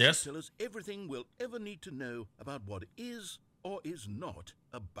 This should tell us everything we'll ever need to know about what is or is not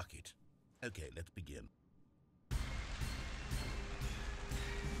a bucket. Okay, let's begin.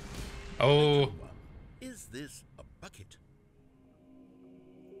 Oh. Is this a bucket?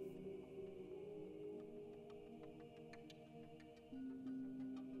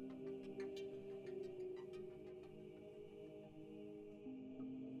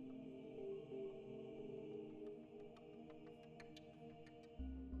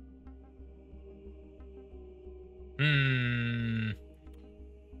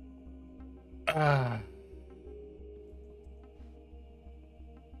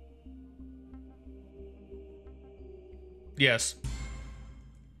 Yes.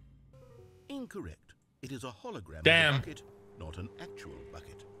 Incorrect. It is a hologram Damn. of a bucket, not an actual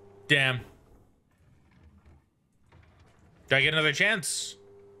bucket. Damn. Do I get another chance?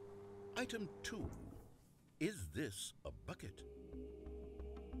 Item 2. Is this a bucket?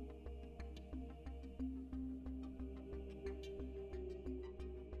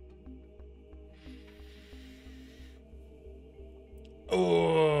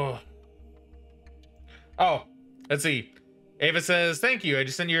 Oh. Oh, let's see. Ava says, thank you. I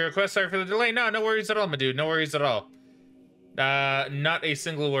just sent you a request. Sorry for the delay. No, no worries at all, my dude. No worries at all. Not a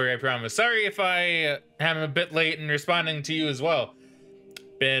single worry, I promise. Sorry if I am a bit late in responding to you as well.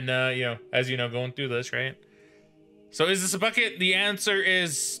 Been, you know, as you know, going through this, right? So is this a bucket? The answer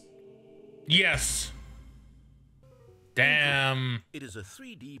is yes. Damn. It is a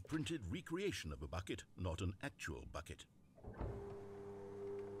 3D printed recreation of a bucket, not an actual bucket.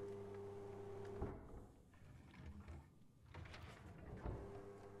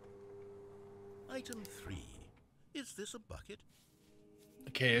 Item 3. Is this a bucket?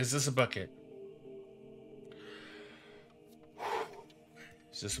 Okay, is this a bucket?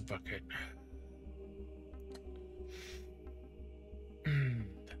 Is this a bucket?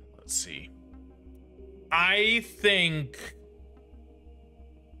 Let's see. I think...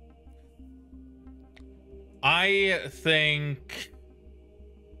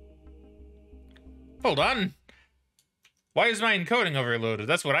 Hold on. Why is my encoding overloaded?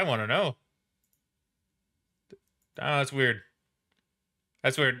 That's what I want to know. Oh, that's weird.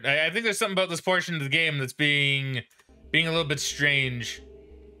 That's weird. I think there's something about this portion of the game that's being a little bit strange.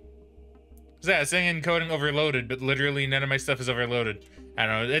 Yeah, it's saying encoding overloaded, but literally none of my stuff is overloaded. I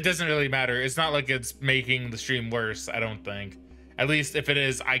don't know. It doesn't really matter. It's not like it's making the stream worse, I don't think. At least if it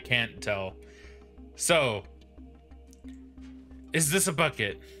is, I can't tell. So, is this a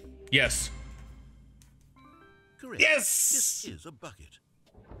bucket? Yes. Correct. Yes! This is a bucket.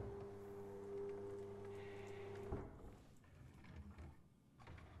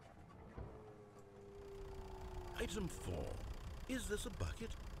 Item 4. Is this a bucket?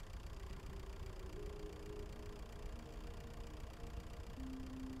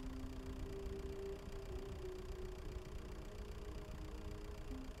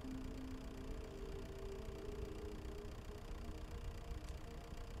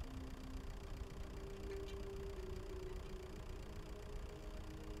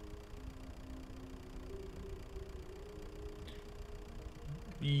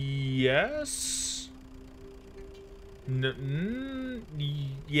 Yes.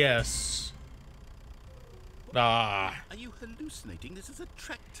 Yes. Ah. Are you hallucinating? This is a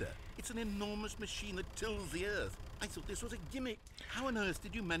tractor. It's an enormous machine that tills the earth. I thought this was a gimmick. How on earth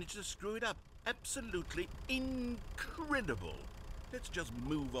did you manage to screw it up? Absolutely incredible. Let's just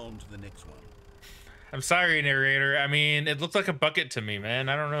move on to the next one. I'm sorry, narrator. I mean, it looked like a bucket to me, man.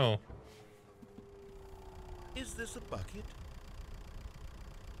 I don't know. Is this a bucket?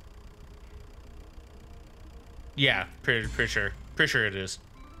 Yeah, pretty sure. Pretty sure it is.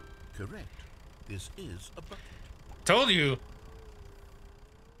 Correct. This is a bucket. Told you.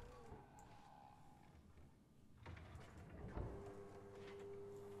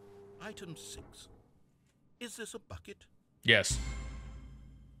 Item 6. Is this a bucket? Yes.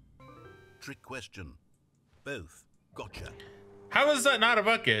 Trick question. Both. Gotcha. How is that not a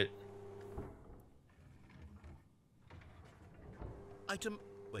bucket? Item...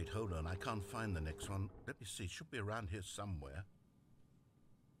 Wait, hold on. I can't find the next one. Let me see. Should be around here somewhere.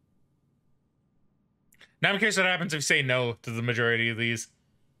 Now I'm curious what happens if you say no to the majority of these.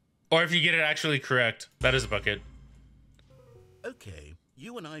 Or if you get it actually correct. That is a bucket. Okay,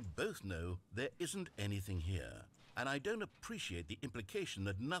 you and I both know there isn't anything here. And I don't appreciate the implication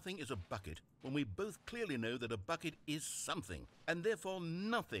that nothing is a bucket when we both clearly know that a bucket is something. And therefore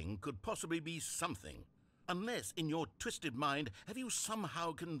nothing could possibly be something. Unless, in your twisted mind, have you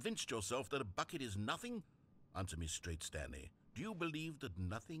somehow convinced yourself that a bucket is nothing? Answer me straight, Stanley. Do you believe that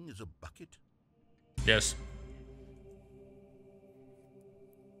nothing is a bucket? Yes.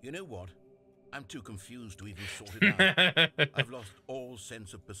 You know what? I'm too confused to even sort it out. I've lost all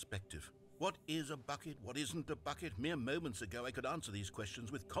sense of perspective. What is a bucket? What isn't a bucket? Mere moments ago, I could answer these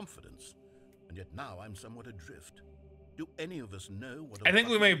questions with confidence. And yet now I'm somewhat adrift. Do any of us know what a I think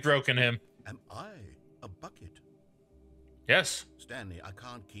we bucket may have is? broken him. Am I a bucket? Yes. Stanley, I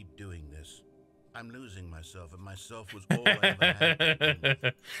can't keep doing this. I'm losing myself, and myself was all I ever had to begin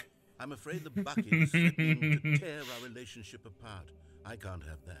with. I'm afraid the bucket is threatening to tear our relationship apart. I can't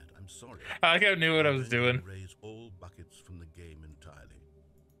have that. I'm sorry. I like how I knew what I was I'm going doing. to erase all buckets from the game entirely.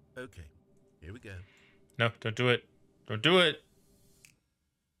 Okay, here we go. No, don't do it. Don't do it.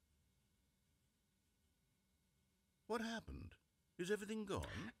 What happened? Is everything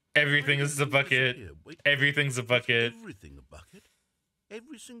gone? Everything Why is did a you bucket. disappear? Wait, Everything's a was bucket. everything a bucket?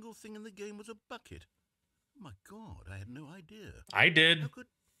 Every single thing in the game was a bucket. Oh my God, I had no idea. I did. How could...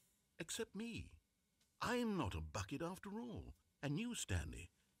 Except me. I'm not a bucket after all. And you, Stanley,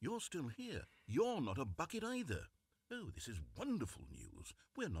 you're still here. You're not a bucket either. Oh, this is wonderful news.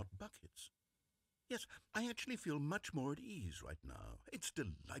 We're not buckets. Yes, I actually feel much more at ease right now. It's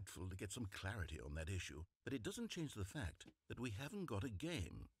delightful to get some clarity on that issue, but it doesn't change the fact that we haven't got a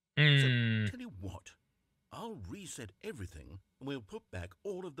game. Hmm. So, tell you what, I'll reset everything and we'll put back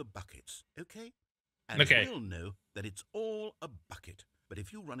all of the buckets, okay? And Okay. we'll know that it's all a bucket. But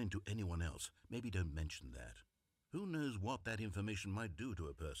if you run into anyone else, maybe don't mention that. Who knows what that information might do to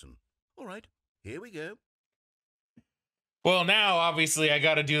a person? All right, here we go. Well, now obviously I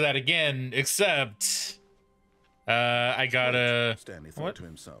gotta do that again, except I gotta. Stanley thought What? to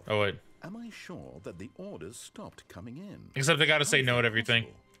himself. Oh wait. Am I sure that the orders stopped coming in? Except I gotta say How is no that to everything.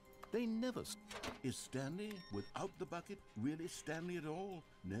 possible? They never... Is Stanley without the bucket really Stanley at all?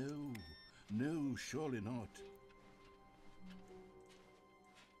 No. No, surely not.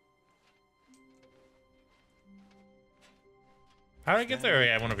 How did I get there? Oh,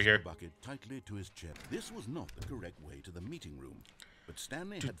 yeah, I went over Stanley here. attached the bucket tightly to his chest. This was not the correct way to the meeting room. But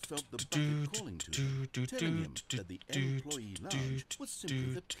Stanley had felt the bucket calling to him, telling him that the employee lounge was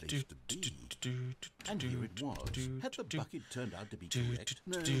simply the place to be. And here it was. Had the bucket turned out to be correct?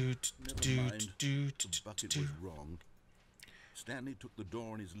 No, never mind. The bucket was wrong. Stanley took the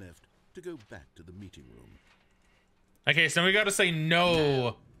door on his left to go back to the meeting room. Okay, so we gotta say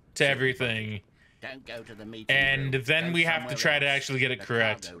no to everything. Don't go to the meeting And room. then Go we have to somewhere try to else. actually get it The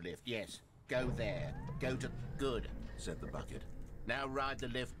correct. cargo lift, yes. Go there. Go to... Good, said the bucket. Now ride the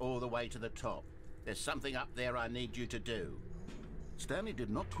lift all the way to the top. There's something up there I need you to do. Stanley did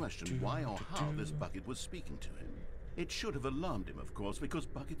not question why or how this bucket was speaking to him. It should have alarmed him, of course, because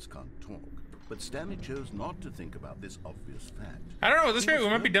buckets can't talk. But Stanley chose not to think about this obvious fact. I don't know. At this He rate, was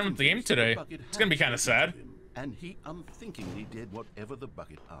we might be firmly done with the game convinced that the today. bucket It's gonna be had kind of spoken sad. to him, and he unthinkingly did whatever the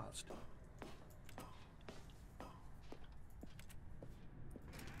bucket asked.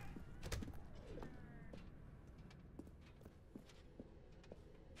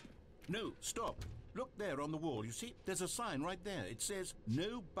 No, stop. Look there on the wall. You see, there's a sign right there. It says,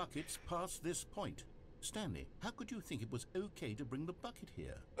 no buckets past this point. Stanley, how could you think it was okay to bring the bucket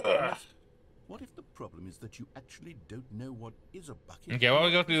here? What if the problem is that you actually don't know what is a bucket? Okay, while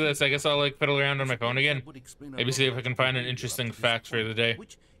we go through this, I guess I'll like fiddle around on my phone again. That would explain a Maybe lot see if of I can your find an behavior interesting up to this fact for point, the day.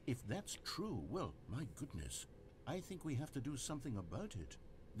 Which, if that's true, well, my goodness, I think we have to do something about it.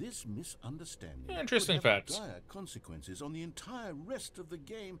 This misunderstanding Interesting could have facts. dire consequences on the entire rest of the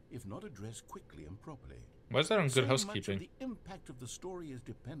game if not addressed quickly and properly. Why is that on So good much of housekeeping? the impact of the story is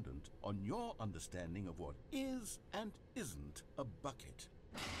dependent on your understanding of what is and isn't a bucket.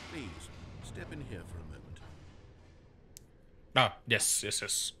 Please, step in here for a moment. Ah, yes, yes,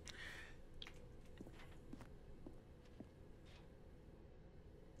 yes.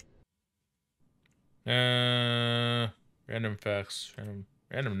 Random facts.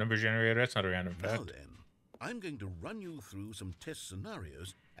 Random number generator. That's not a random Now fact. then, I'm going to run you through some test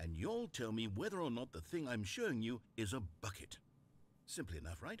scenarios, and you'll tell me whether or not the thing I'm showing you is a bucket. Simple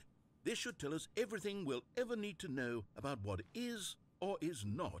enough, right? This should tell us everything we'll ever need to know about what is or is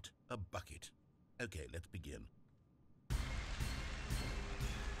not a bucket. Okay, let's begin.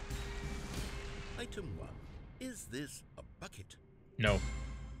 Item 1. Is this a bucket? No.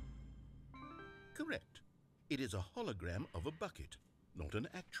 Correct. It is a hologram of a bucket, not an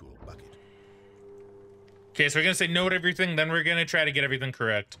actual bucket. Okay, so we're gonna say no to everything, then we're gonna try to get everything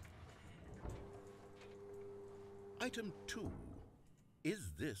correct. Item 2.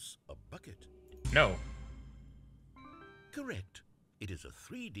 Is this a bucket? No. Correct. It is a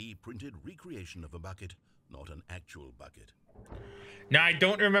 3D printed recreation of a bucket, not an actual bucket. Now, I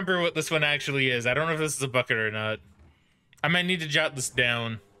don't remember what this one actually is. I don't know if this is a bucket or not. I might need to jot this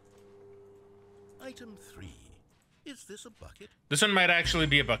down. Item 3. Is this a bucket? This one might actually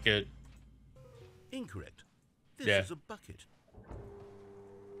be a bucket. Incorrect. This Yeah. is a bucket.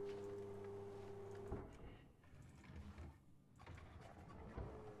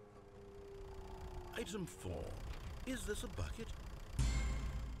 Item 4. Is this a bucket?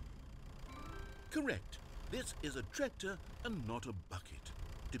 Correct. This is a tractor and not a bucket.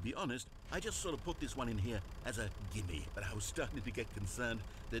 To be honest, I just sort of put this one in here as a gimme, but I was starting to get concerned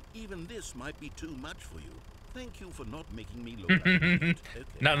that even this might be too much for you. Thank you for not making me look like an idiot. Okay.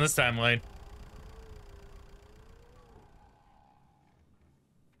 Not in this timeline.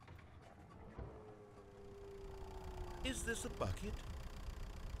 Is this a bucket?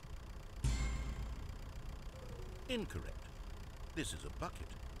 Incorrect. This is a bucket.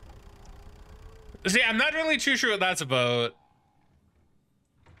 See, I'm not really too sure what that's about.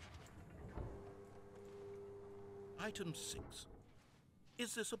 Item 6.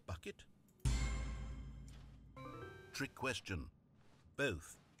 Is this a bucket? Trick question.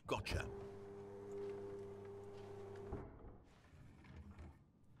 Both. Gotcha.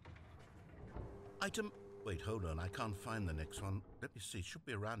 Item... Wait, hold on. I can't find the next one. Let me see. It should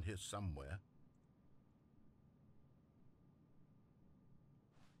be around here somewhere.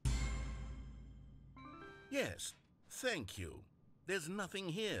 Yes. Thank you. There's nothing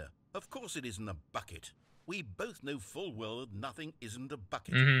here. Of course it isn't a bucket. We both know full well that nothing isn't a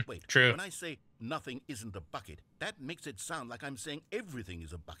bucket. Wait, true. When I say nothing isn't a bucket, that makes it sound like I'm saying everything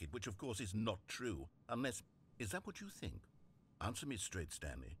is a bucket, which of course is not true. Unless... Is that what you think? Answer me straight,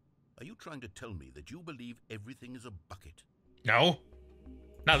 Stanley. Are you trying to tell me that you believe everything is a bucket? No.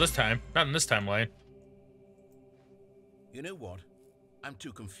 Not this time. Not in this timeline. You know what? I'm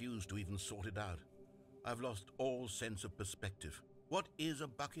too confused to even sort it out. I've lost all sense of perspective. What is a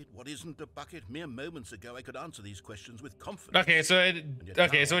bucket? What isn't a bucket? Mere moments ago, I could answer these questions with confidence. Okay, so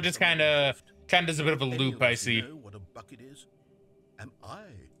it just kind of does a bit of a Any loop. of I us see. know what a bucket is? Am I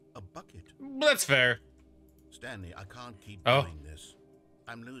a bucket? That's fair. Stanley, I can't keep Oh. doing this.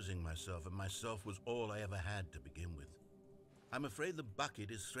 I'm losing myself, and myself was all I ever had to begin with. I'm afraid the bucket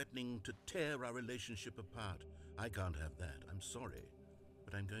is threatening to tear our relationship apart. I can't have that. I'm sorry.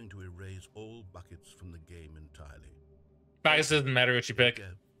 But I'm going to erase all buckets from the game entirely. I guess it doesn't matter what you pick.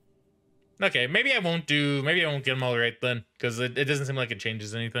 Go. Okay, maybe I won't get them all right then, because it doesn't seem like it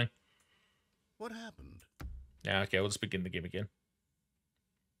changes anything. What happened? Yeah, okay, we'll just begin the game again.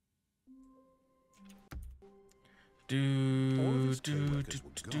 All of his co-workers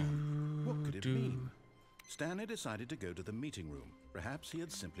were gone. What could it mean? Stanley decided to go to the meeting room. Perhaps he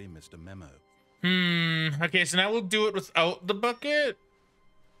had simply missed a memo. Okay, so now we'll do it without the bucket.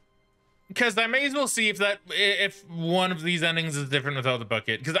 Because I may as well see if one of these endings is different without the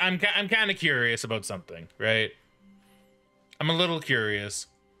bucket. Because I'm kind of curious about something, right? I'm a little curious.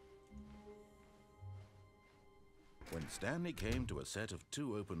 When Stanley came to a set of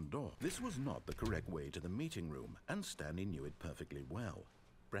 2 open doors, this was not the correct way to the meeting room, and Stanley knew it perfectly well.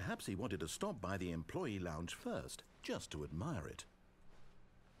 Perhaps he wanted to stop by the employee lounge first, just to admire it.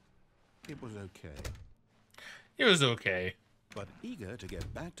 It was okay. It was okay. But eager to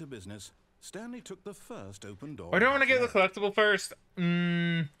get back to business, Stanley took the first open door. Or do I want to get the left. collectible first?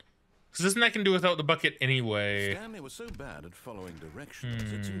 Because this one I can do without the bucket anyway. Stanley was so bad at following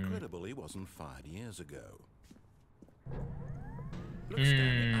directions, it's incredible he wasn't fired years ago. Look,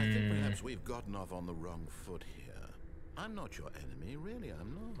 Stanley, I think perhaps we've gotten off on the wrong foot here. I'm not your enemy, really,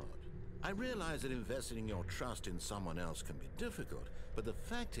 I'm not. I realize that investing your trust in someone else can be difficult, but the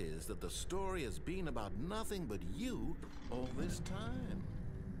fact is that the story has been about nothing but you all this time.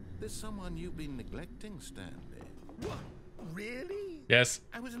 There's someone you've been neglecting, Stanley. What? Really? Yes.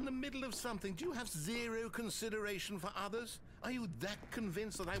 I was in the middle of something. Do you have zero consideration for others? Are you that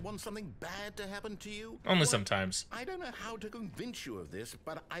convinced that I want something bad to happen to you? Only Well, sometimes. I don't know how to convince you of this,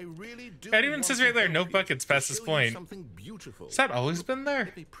 but I really do. It even want says to right there, help no you, buckets to past this show you point. Something beautiful. Has that always been there?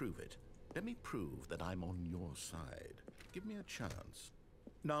 Let me prove it. Let me prove that I'm on your side. Give me a chance.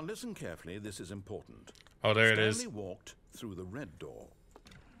 Now listen carefully. This is important. Oh, there it is. Stanley walked through the red door.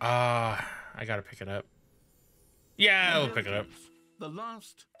 I gotta pick it up. Yeah, I'll pick it up. The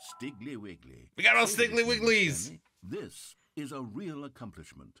last Stiggly Wiggly. We got all Say this, Stiggly Wigglies. Stanley. This is a real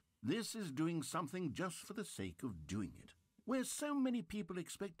accomplishment. This is doing something just for the sake of doing it. Where so many people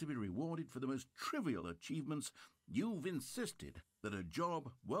expect to be rewarded for the most trivial achievements, you've insisted that a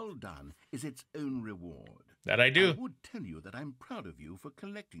job well done is its own reward. That I do. I would tell you that I'm proud of you for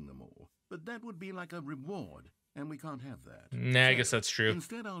collecting them all, but that would be like a reward, and we can't have that. Nah, I So, guess that's true.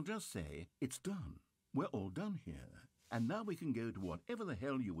 Instead, I'll just say, it's done. We're all done here. And now we can go to whatever the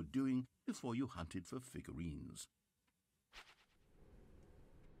hell you were doing before you hunted for figurines.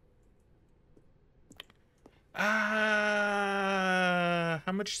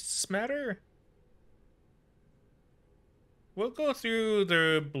 How much does this matter? We'll go through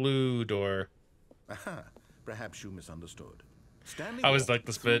the blue door. Aha, perhaps you misunderstood. Stanley I always walked liked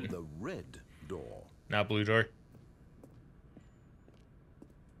this through bit. the red door. Now blue door.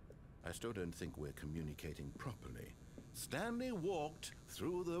 I still don't think we're communicating properly. Stanley walked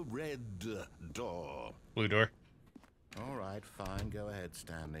through the red door. Blue door. All right, fine. Go ahead,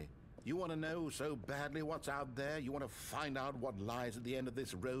 Stanley. You want to know so badly what's out there? You want to find out what lies at the end of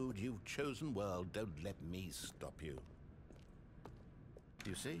this road you've chosen? Well, don't let me stop you.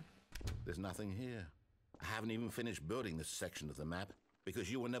 You see? There's nothing here. I haven't even finished building this section of the map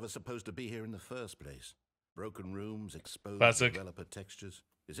because you were never supposed to be here in the first place. Broken rooms, exposed Classic. developer textures.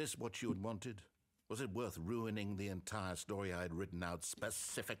 Is this what you had wanted? Was it worth ruining the entire story I had written out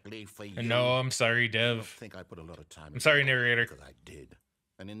specifically for you? No, I'm sorry, I don't Dev. think I put a lot of time. I'm sorry, narrator. Because I did.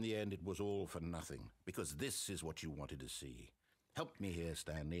 And in the end, it was all for nothing. Because this is what you wanted to see. Help me here,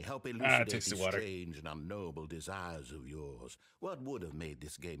 Stanley. Help elucidate tasty these water. strange and unknowable desires of yours. What would have made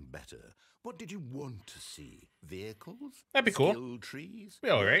this game better? What did you want to see? Vehicles? That'd be cool. Skill trees? Be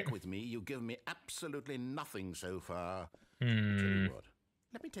all right. Work with me. You've given me absolutely nothing so far. Hmm. I'll tell you what.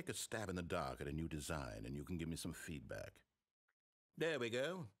 Let me take a stab in the dark at a new design, and you can give me some feedback. There we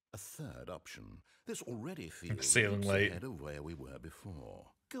go. A third option. This already feels Sailing leaps light. ahead of where we were before.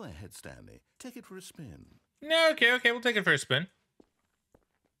 Go ahead, Stanley. Take it for a spin. No, okay, we'll take it for a spin.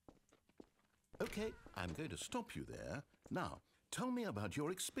 Okay, I'm going to stop you there. Now, tell me about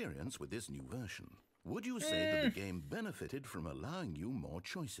your experience with this new version. Would you say that the game benefited from allowing you more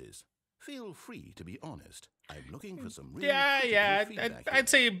choices? Feel free to be honest. I'm looking for some real Yeah, feedback I'd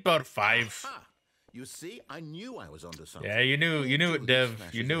say about 5. Ah, you see, I knew I was onto something. Yeah, you knew Where it, do these Dev.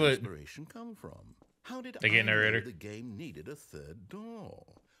 flashes You of knew it. Inspiration come from? How did Again, I know narrator. the game needed a third door?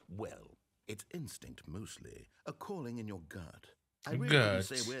 Well, it's instinct mostly, a calling in your gut. I really couldn't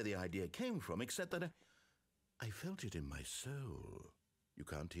say where the idea came from, except that I felt it in my soul. You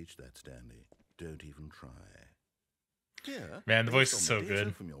can't teach that, Stanley. Don't even try. Here, Man, the voice based is on so the data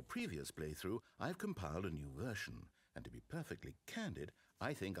good. From your previous playthrough, I've compiled a new version, and to be perfectly candid,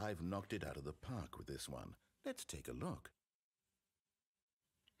 I think I've knocked it out of the park with this one. Let's take a look.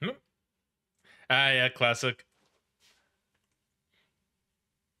 Yeah, classic.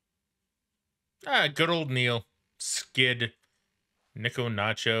 Good old Neil. Skid. Nico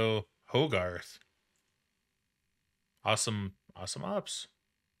Nacho. Hogarth. Awesome ops.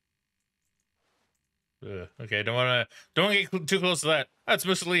 Okay, don't get too close to that. That's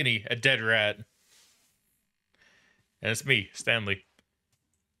Mussolini, a dead rat. And it's me, Stanley.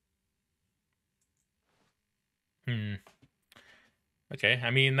 Okay,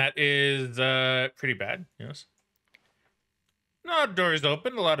 I mean, that is pretty bad, yes. A lot of doors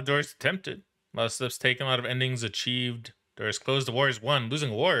open, a lot of doors attempted. A lot of steps taken, a lot of endings achieved. Doors closed, the wars won.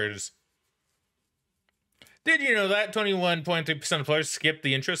 Losing wars. Did you know that 21.3% of players skipped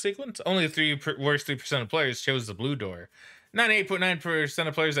the intro sequence? Only the worst 3% of players chose the blue door. 98.9%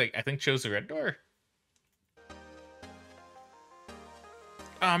 of players, I think, chose the red door.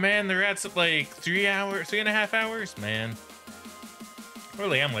 Oh man, the rat's at like 3.5 hours, man.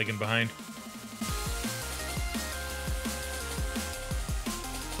 Really, I'm lagging behind.